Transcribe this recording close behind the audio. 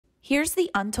Here's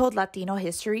the untold Latino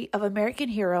history of American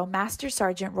hero Master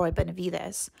Sergeant Roy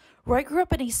Benavidez. Roy grew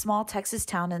up in a small Texas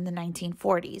town in the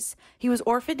 1940s. He was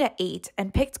orphaned at 8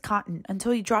 and picked cotton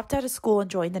until he dropped out of school and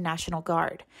joined the National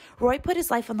Guard. Roy put his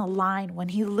life on the line when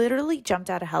he literally jumped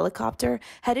out a helicopter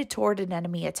headed toward an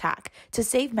enemy attack to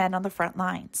save men on the front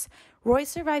lines. Roy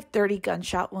survived 30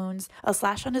 gunshot wounds, a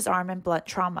slash on his arm, and blunt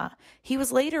trauma. He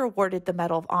was later awarded the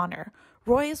Medal of Honor.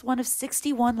 Roy is one of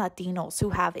 61 Latinos who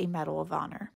have a Medal of Honor.